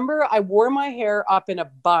remember I wore my hair up in a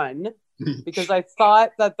bun, because I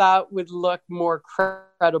thought that would look more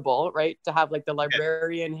credible, right? To have like the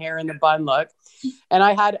librarian hair in the bun look. And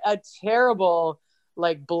I had a terrible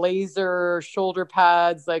like blazer, shoulder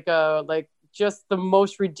pads, like just the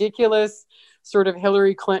most ridiculous sort of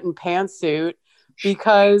Hillary Clinton pantsuit,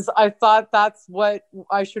 because I thought that's what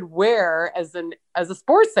I should wear as a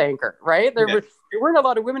sports anchor, right? There weren't a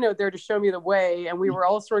lot of women out there to show me the way. And we were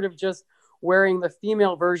all sort of just wearing the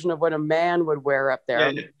female version of what a man would wear up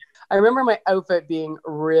there. Yeah. I remember my outfit being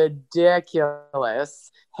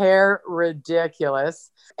ridiculous, hair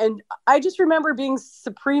ridiculous. And I just remember being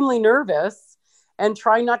supremely nervous and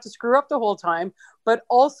trying not to screw up the whole time, but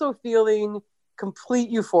also feeling complete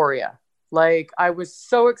euphoria. Like I was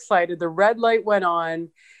so excited. The red light went on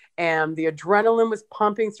and the adrenaline was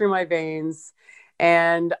pumping through my veins.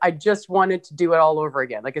 And I just wanted to do it all over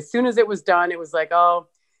again. Like as soon as it was done, it was like, oh,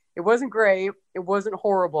 it wasn't great. It wasn't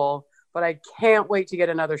horrible, but I can't wait to get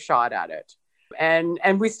another shot at it. And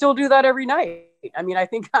we still do that every night. I mean, I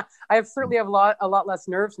think I certainly have a lot less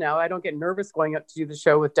nerves now. I don't get nervous going up to do the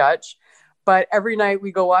show with Dutch, but every night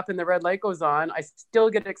we go up and the red light goes on, I still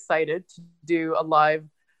get excited to do a live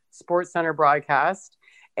Sports Center broadcast.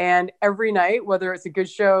 And every night, whether it's a good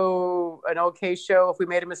show, an okay show, if we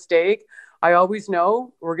made a mistake, I always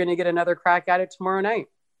know we're going to get another crack at it tomorrow night.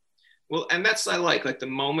 Well, and that's I like the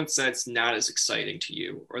moments that's not as exciting to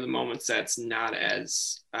you, or the moments that's not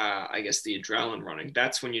as, I guess, the adrenaline running.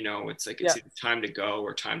 That's when it's like it's either time to go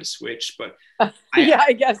or time to switch. But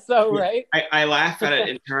I guess so, right? I laugh at it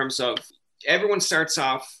in terms of everyone starts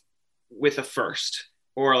off with a first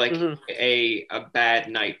or like a bad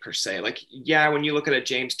night per se. Like, when you look at a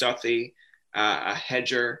James Duthie, a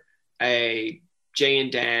Hedger, a Jay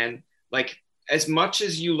and Dan, like, as much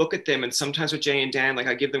as you look at them, and sometimes with Jay and Dan, like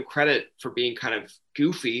I give them credit for being kind of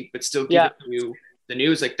goofy, but still giving you the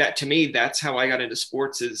news like that. To me, that's how I got into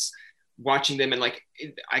sports, is watching them. And like,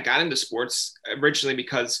 I got into sports originally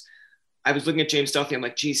because I was looking at James Duthie. I'm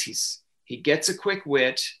like, geez, he gets a quick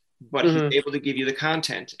wit, but he's able to give you the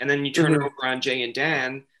content. And then you turn it over on Jay and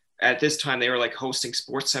Dan. At this time, they were like hosting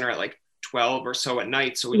Sports Center at like 12 or so at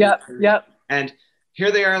night. So and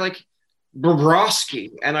here they are, like,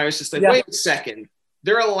 Bobrovsky, and I was just like, wait a second,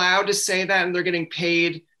 they're allowed to say that and they're getting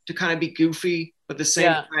paid to kind of be goofy, but at the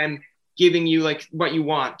same time giving you like what you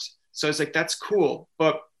want. So it's like, that's cool.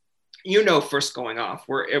 But first going off,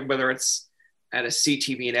 whether it's at a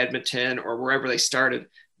CTV in Edmonton or wherever they started,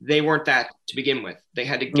 they weren't that to begin with. They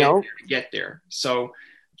had to get there. So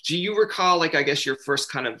do you recall, like, I guess your first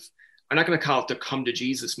kind of, I'm not going to call it the come to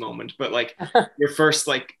Jesus moment, but like your first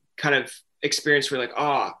like kind of experience where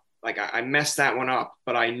like, like I messed that one up,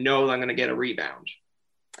 but I know I'm going to get a rebound.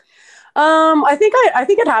 I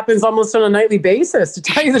think it happens almost on a nightly basis, to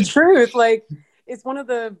tell you the truth. Like it's one of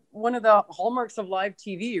the hallmarks of live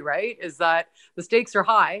TV, right? Is that the stakes are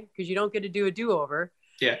high because you don't get to do a do-over.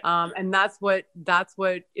 Yeah. And that's what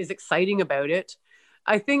is exciting about it.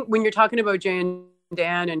 I think when you're talking about Jay and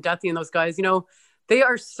Dan and Duthie and those guys, you know, they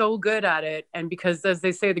are so good at it. And because, as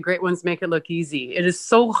they say, the great ones make it look easy. It is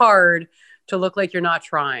so hard to look like you're not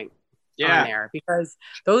trying on there, because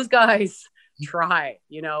those guys try,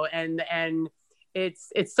 you know, and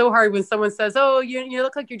it's so hard when someone says, oh, you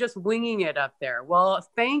look like you're just winging it up there. Well,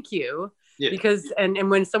 thank you. Yeah. Because, and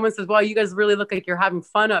when someone says, well, you guys really look like you're having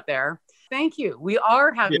fun up there. Thank you. We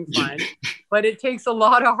are having fun, but it takes a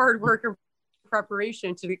lot of hard work and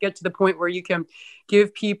preparation to get to the point where you can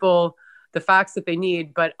give people the facts that they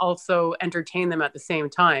need, but also entertain them at the same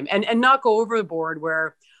time, and not go overboard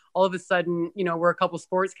where all of a sudden, you know, we're a couple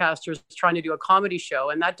sportscasters trying to do a comedy show,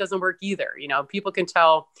 and that doesn't work either. You know, people can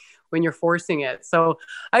tell when you're forcing it. So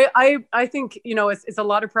I think, you know, it's a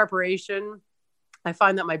lot of preparation. I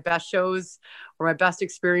find that my best shows or my best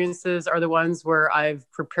experiences are the ones where I've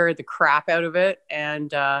prepared the crap out of it.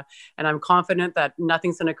 And I'm confident that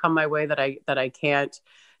nothing's going to come my way that I can't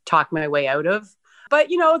talk my way out of. But,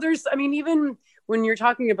 you know, even when you're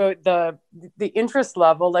talking about the interest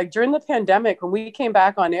level, like during the pandemic, when we came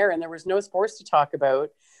back on air and there was no sports to talk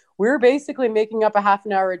about, we were basically making up a half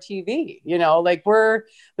an hour of TV, you know, like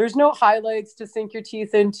there's no highlights to sink your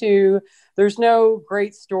teeth into. There's no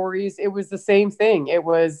great stories. It was the same thing.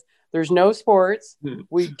 There's no sports.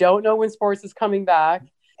 We don't know when sports is coming back.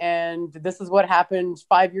 And this is what happened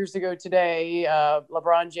 5 years ago today.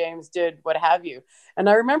 LeBron James did what have you. And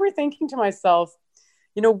I remember thinking to myself,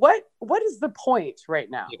 you know, what is the point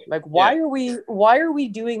right now? Like, why are we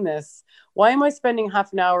doing this? Why am I spending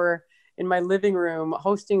half an hour in my living room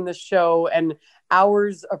hosting this show and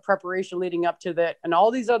hours of preparation leading up to that, and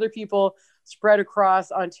all these other people spread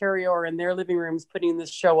across Ontario or in their living rooms putting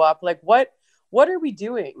this show up? Like, what are we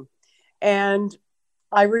doing? And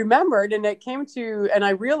I remembered, and I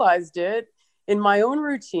realized it in my own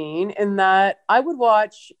routine, in that I would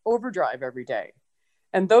watch Overdrive every day.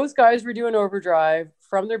 And those guys were doing Overdrive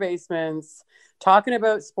from their basements, talking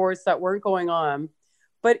about sports that weren't going on.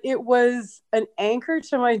 But it was an anchor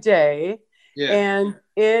to my day, and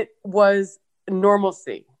it was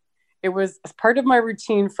normalcy. It was part of my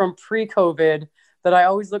routine from pre-COVID that I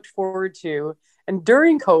always looked forward to. And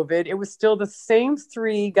during COVID, it was still the same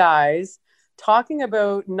three guys talking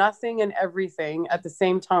about nothing and everything at the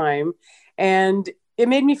same time. And it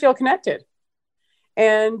made me feel connected.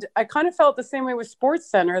 And I kind of felt the same way with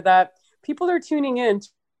SportsCenter, that people are tuning in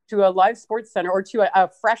to a live SportsCenter or to a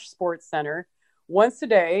fresh SportsCenter once a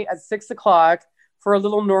day at 6:00 for a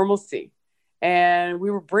little normalcy. And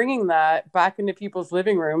we were bringing that back into people's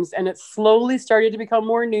living rooms, and it slowly started to become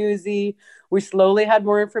more newsy. We slowly had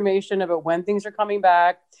more information about when things are coming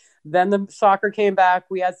back. Then the soccer came back.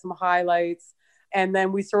 We had some highlights, and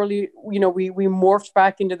then we slowly, you know, we morphed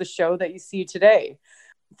back into the show that you see today.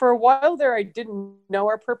 For a while there, I didn't know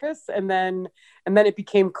our purpose, and then it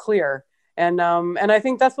became clear. And I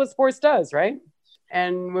think that's what sports does, right?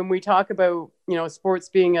 And when we talk about, you know, sports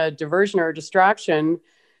being a diversion or a distraction,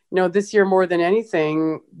 you know, this year more than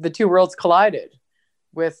anything, the two worlds collided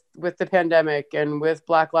with the pandemic and with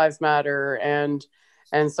Black Lives Matter and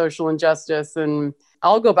social injustice. And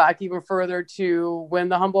I'll go back even further to when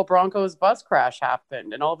the Humboldt Broncos bus crash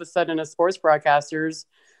happened. And all of a sudden, as sports broadcasters,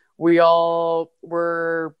 we all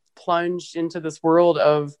were plunged into this world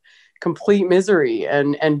of complete misery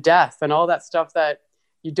and death and all that stuff that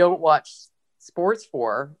you don't watch sports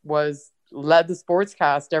for led the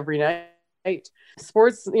sportscast every night.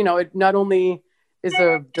 Sports, you know, it not only is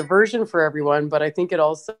a diversion for everyone, but I think it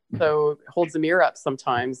also holds a mirror up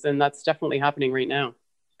sometimes. And that's definitely happening right now.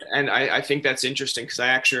 And I think that's interesting, because I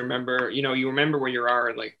actually remember, you know, you remember where you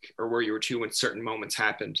are, like, or where you were too when certain moments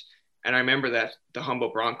happened. And I remember that the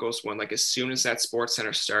Humboldt Broncos one, like, as soon as that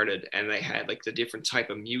SportsCenter started and they had like the different type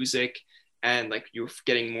of music and like you were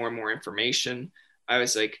getting more and more information, I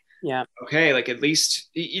was like, yeah, okay, like, at least,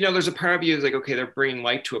 you know, there's a part of you that's like, okay, they're bringing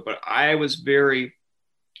light to it. But I was very,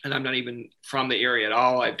 and I'm not even from the area at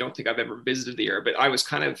all. I don't think I've ever visited the area, but I was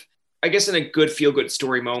kind of, I guess, in a good feel-good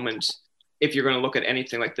story moment. If you're going to look at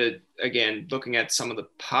anything like again, looking at some of the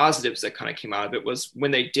positives that kind of came out of it, was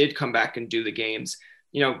when they did come back and do the games,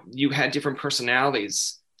 you know, you had different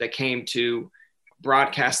personalities that came to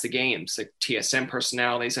broadcast the games, like TSN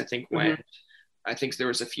personalities. I think I think there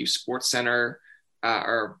was a few SportsCenter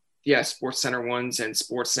SportsCenter ones and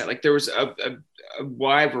Sportsnet. Like, there was a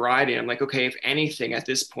wide variety. I'm like, okay, if anything at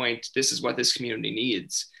this point, this is what this community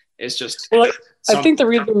needs. It's just, well, I think the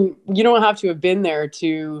reason you don't have to have been there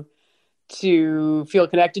to feel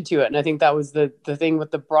connected to it. And I think that was the thing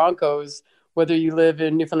with the Broncos, whether you live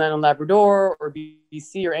in Newfoundland and Labrador or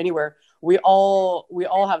BC or anywhere, we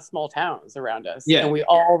all have small towns around us. Yeah. And we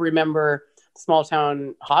all remember small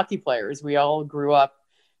town hockey players. We all grew up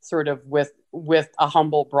sort of with a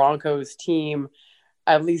Humboldt Broncos team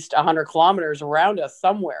at least 100 kilometers around us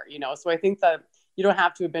somewhere, you know? So I think that you don't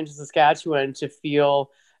have to have been to Saskatchewan to feel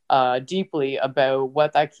deeply about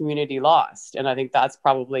what that community lost. And I think that's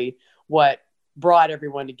probably what brought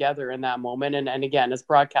everyone together in that moment. And again, as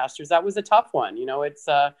broadcasters, that was a tough one. You know, it's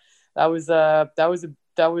that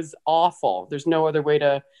was awful. There's no other way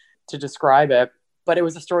to describe it, but it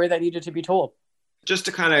was a story that needed to be told. Just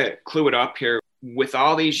to kind of clue it up here, with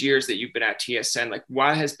all these years that you've been at TSN, like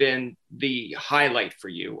what has been the highlight for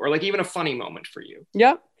you, or like even a funny moment for you?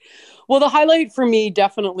 Yeah. Well, the highlight for me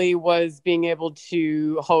definitely was being able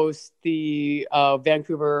to host the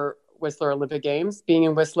Vancouver Whistler Olympic Games, being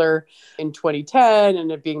in Whistler in 2010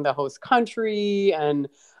 and it being the host country. And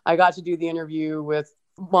I got to do the interview with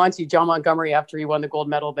John Montgomery after he won the gold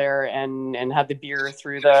medal there and had the beer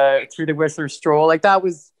through the Whistler Stroll. Like that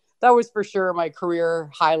was for sure my career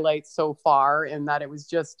highlight so far, in that it was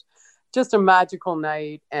just a magical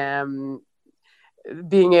night. And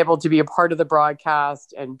being able to be a part of the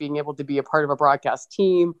broadcast and being able to be a part of a broadcast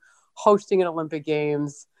team, hosting an Olympic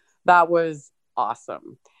Games, that was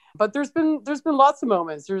awesome. But there's been lots of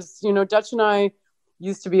moments. There's, you know, Dutch and I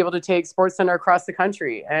used to be able to take SportsCenter across the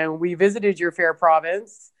country, and we visited your fair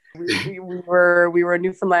province. We were in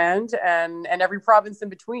Newfoundland and every province in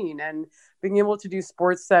between, and being able to do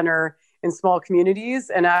SportsCenter in small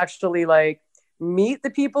communities and actually like meet the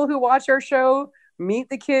people who watch our show, meet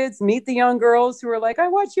the kids, meet the young girls who are like, I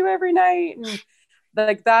watch you every night. And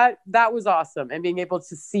like that was awesome. And being able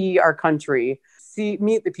to see our country,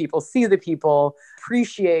 meet the people, see the people,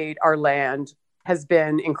 appreciate our land has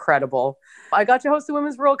been incredible. I got to host the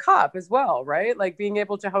Women's World Cup as well, right? Like being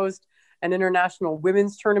able to host an international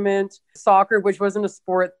women's tournament, soccer, which wasn't a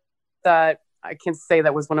sport that I can say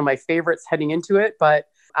that was one of my favorites heading into it. But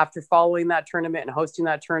after following that tournament and hosting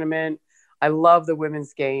that tournament, I love the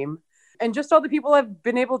women's game. And just all the people I've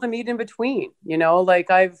been able to meet in between, you know,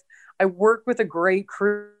 like I work with a great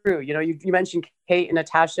crew. You know, you mentioned Kate and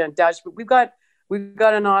Natasha and Dutch, but we've got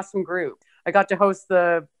an awesome group. I got to host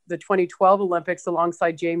the 2012 Olympics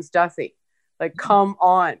alongside James Duthie. Like, come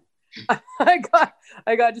on. I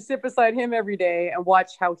got to sit beside him every day and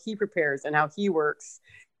watch how he prepares and how he works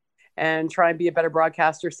and try and be a better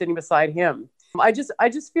broadcaster sitting beside him. I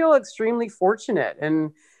just feel extremely fortunate.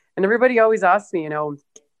 And everybody always asks me, you know,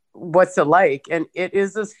 what's it like? And it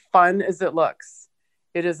is as fun as it looks.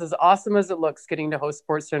 It is as awesome as it looks getting to host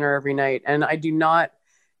SportsCenter every night. And I do not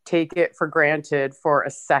take it for granted for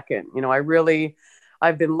a second. You know,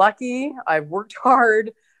 I've been lucky. I've worked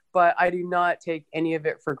hard, but I do not take any of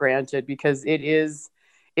it for granted because it's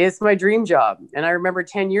my dream job. And I remember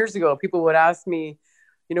 10 years ago, people would ask me,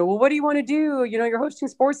 you know, well, what do you want to do? You know, you're hosting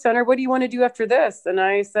SportsCenter. What do you want to do after this? And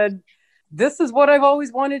I said, this is what I've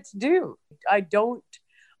always wanted to do. I don't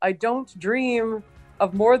dream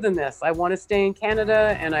of more than this. I want to stay in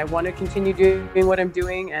Canada and I want to continue doing what I'm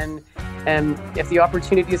doing. And if the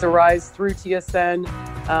opportunities arise through TSN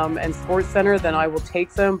and SportsCenter, then I will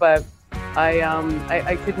take them. But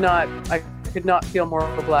I could not feel more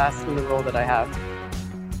blessed in the role that I have.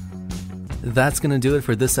 That's going to do it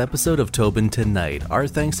for this episode of Tobin Tonight. Our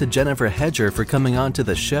thanks to Jennifer Hedger for coming on to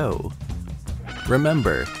the show.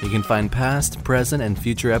 Remember, you can find past, present, and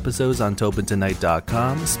future episodes on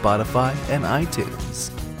TobinTonight.com, Spotify, and iTunes.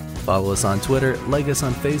 Follow us on Twitter, like us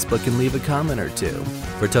on Facebook, and leave a comment or two.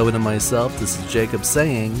 For Tobin and myself, this is Jacob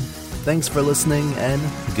saying, thanks for listening and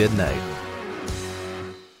good night.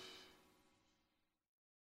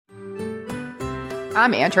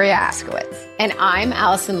 I'm Andrea Askowitz. And I'm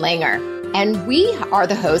Allison Langer. And we are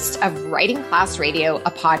the hosts of Writing Class Radio,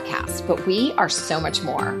 a podcast, but we are so much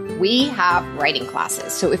more. We have writing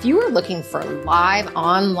classes. So if you are looking for live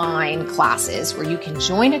online classes where you can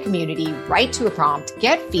join a community, write to a prompt,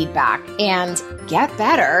 get feedback, and get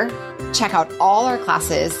better, check out all our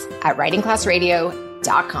classes at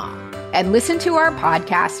writingclassradio.com. And listen to our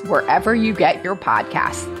podcast wherever you get your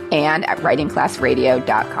podcasts and at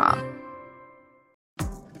writingclassradio.com.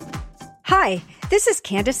 Hi, this is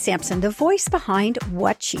Candace Sampson, the voice behind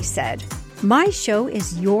What She Said. My show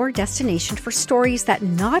is your destination for stories that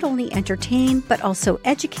not only entertain, but also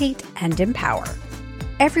educate and empower.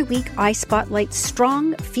 Every week, I spotlight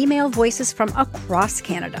strong female voices from across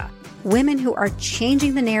Canada, women who are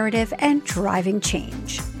changing the narrative and driving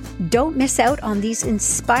change. Don't miss out on these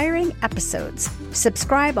inspiring episodes.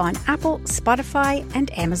 Subscribe on Apple, Spotify,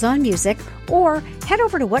 and Amazon Music, or head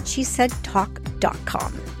over to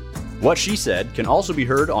whatshesaidtalk.com. What She Said can also be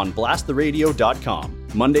heard on blasttheradio.com,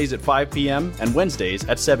 Mondays at 5 p.m. and Wednesdays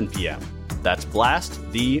at 7 p.m. That's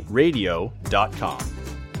blasttheradio.com.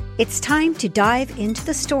 It's time to dive into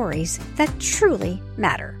the stories that truly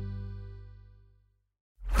matter.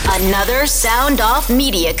 Another Sound Off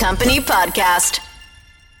Media Company podcast.